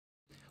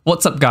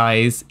What's up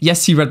guys?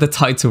 Yes, you read the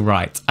title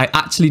right. I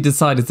actually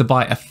decided to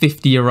buy a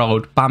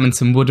 50-year-old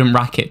Badminton wooden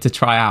racket to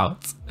try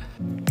out.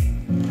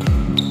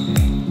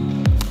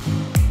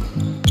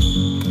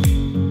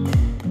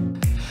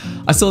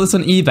 I saw this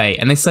on eBay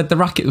and they said the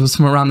racket was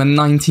from around the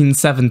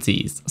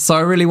 1970s, so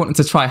I really wanted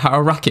to try how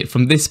a racket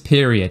from this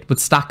period would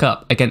stack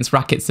up against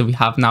rackets that we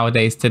have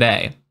nowadays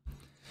today.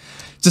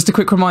 Just a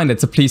quick reminder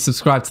to please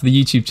subscribe to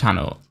the YouTube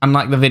channel and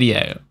like the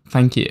video.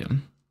 Thank you.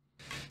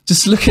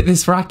 Just look at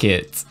this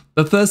racket.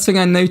 The first thing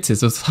I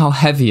noticed was how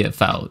heavy it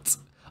felt.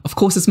 Of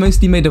course, it's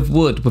mostly made of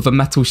wood with a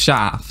metal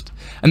shaft,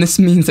 and this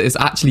means that it's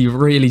actually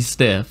really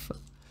stiff.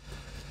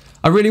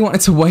 I really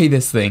wanted to weigh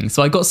this thing,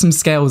 so I got some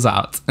scales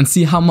out and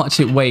see how much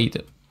it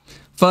weighed.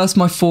 First,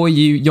 my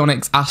 4U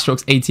Yonex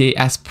Astrox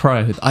 88S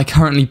Pro that I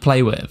currently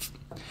play with.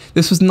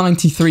 This was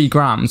 93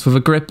 grams with a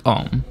grip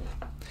on.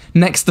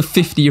 Next, the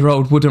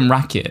 50-year-old wooden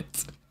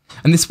racket,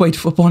 and this weighed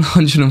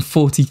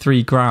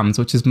 143 grams,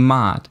 which is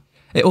mad.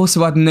 It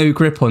also had no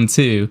grip on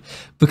too,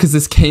 because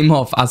this came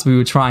off as we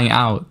were trying it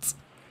out.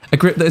 A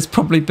grip that has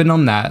probably been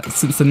on there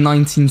since the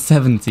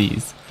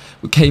 1970s.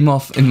 It came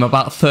off in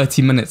about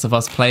 30 minutes of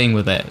us playing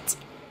with it.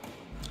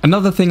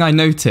 Another thing I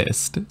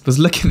noticed was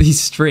look at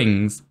these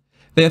strings.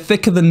 They are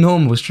thicker than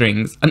normal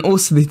strings, and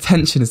also the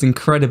tension is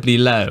incredibly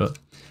low.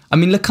 I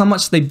mean, look how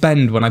much they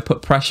bend when I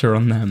put pressure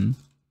on them.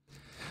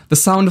 The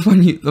sound of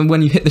when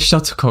you hit the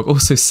shuttlecock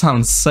also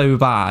sounds so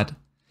bad.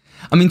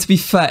 I mean, to be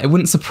fair, it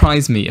wouldn't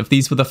surprise me if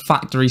these were the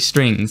factory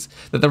strings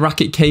that the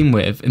racket came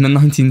with in the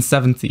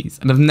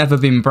 1970s and have never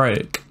been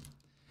broke.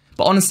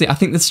 But honestly, I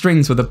think the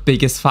strings were the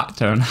biggest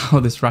factor in how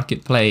this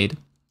racket played.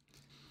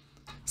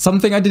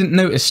 Something I didn't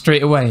notice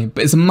straight away,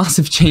 but it's a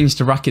massive change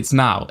to rackets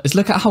now, is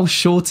look at how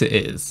short it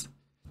is.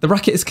 The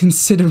racket is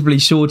considerably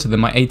shorter than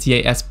my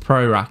 88S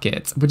Pro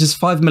racket, which is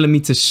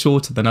 5mm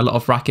shorter than a lot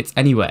of rackets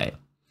anyway.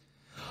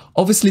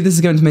 Obviously, this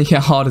is going to make it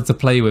harder to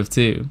play with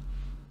too.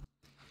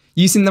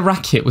 Using the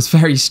racket was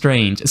very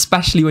strange,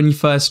 especially when you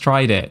first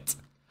tried it.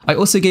 I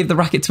also gave the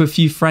racket to a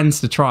few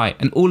friends to try,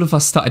 and all of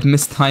us started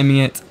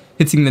mistiming it,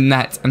 hitting the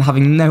net and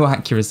having no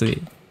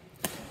accuracy.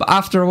 But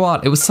after a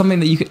while, it was something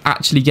that you could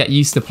actually get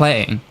used to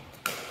playing.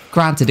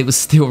 Granted, it was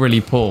still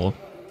really poor,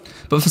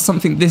 but for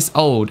something this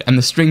old and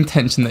the string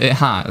tension that it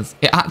has,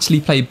 it actually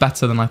played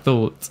better than I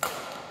thought.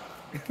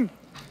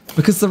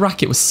 Because the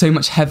racket was so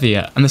much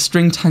heavier and the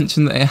string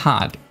tension that it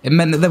had, it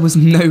meant that there was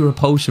no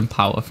repulsion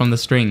power from the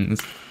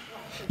strings.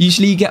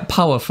 Usually you get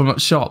power from a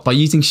shot by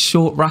using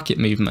short racket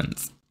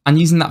movements, and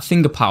using that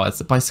finger power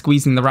by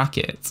squeezing the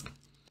racket.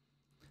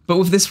 But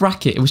with this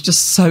racket, it was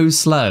just so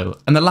slow,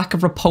 and the lack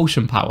of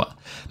repulsion power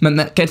meant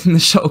that getting the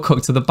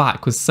shuttlecock to the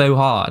back was so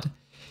hard.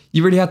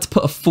 You really had to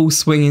put a full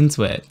swing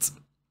into it.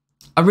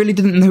 I really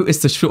didn't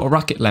notice the shorter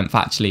racket length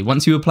actually,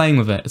 once you were playing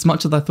with it, as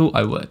much as I thought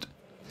I would.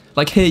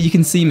 Like here, you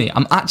can see me,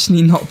 I'm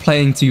actually not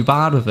playing too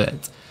bad with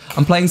it.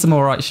 I'm playing some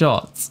alright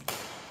shots.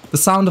 The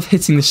sound of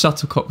hitting the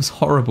shuttlecock was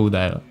horrible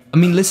though. I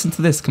mean, listen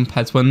to this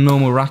compared to a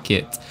normal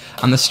racket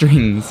and the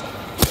strings.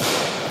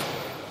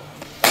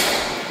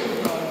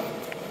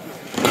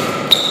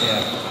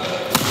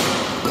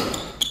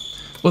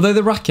 Although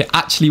the racket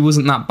actually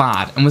wasn't that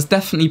bad and was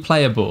definitely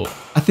playable,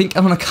 I think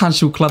on a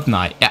casual club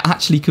night it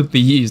actually could be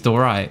used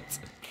alright.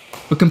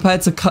 But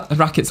compared to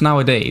rackets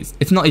nowadays,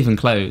 it's not even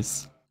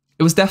close.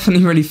 It was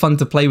definitely really fun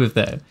to play with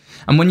though,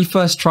 and when you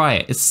first try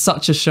it, it's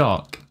such a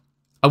shock.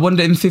 I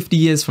wonder in 50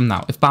 years from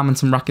now if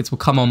badminton rackets will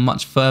come on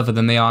much further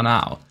than they are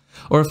now,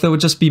 or if there would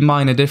just be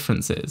minor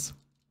differences.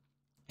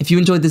 If you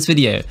enjoyed this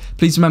video,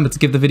 please remember to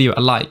give the video a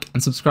like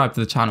and subscribe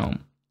to the channel.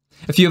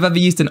 If you have ever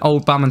used an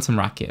old badminton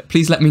racket,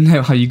 please let me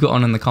know how you got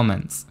on in the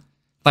comments.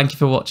 Thank you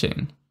for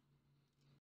watching.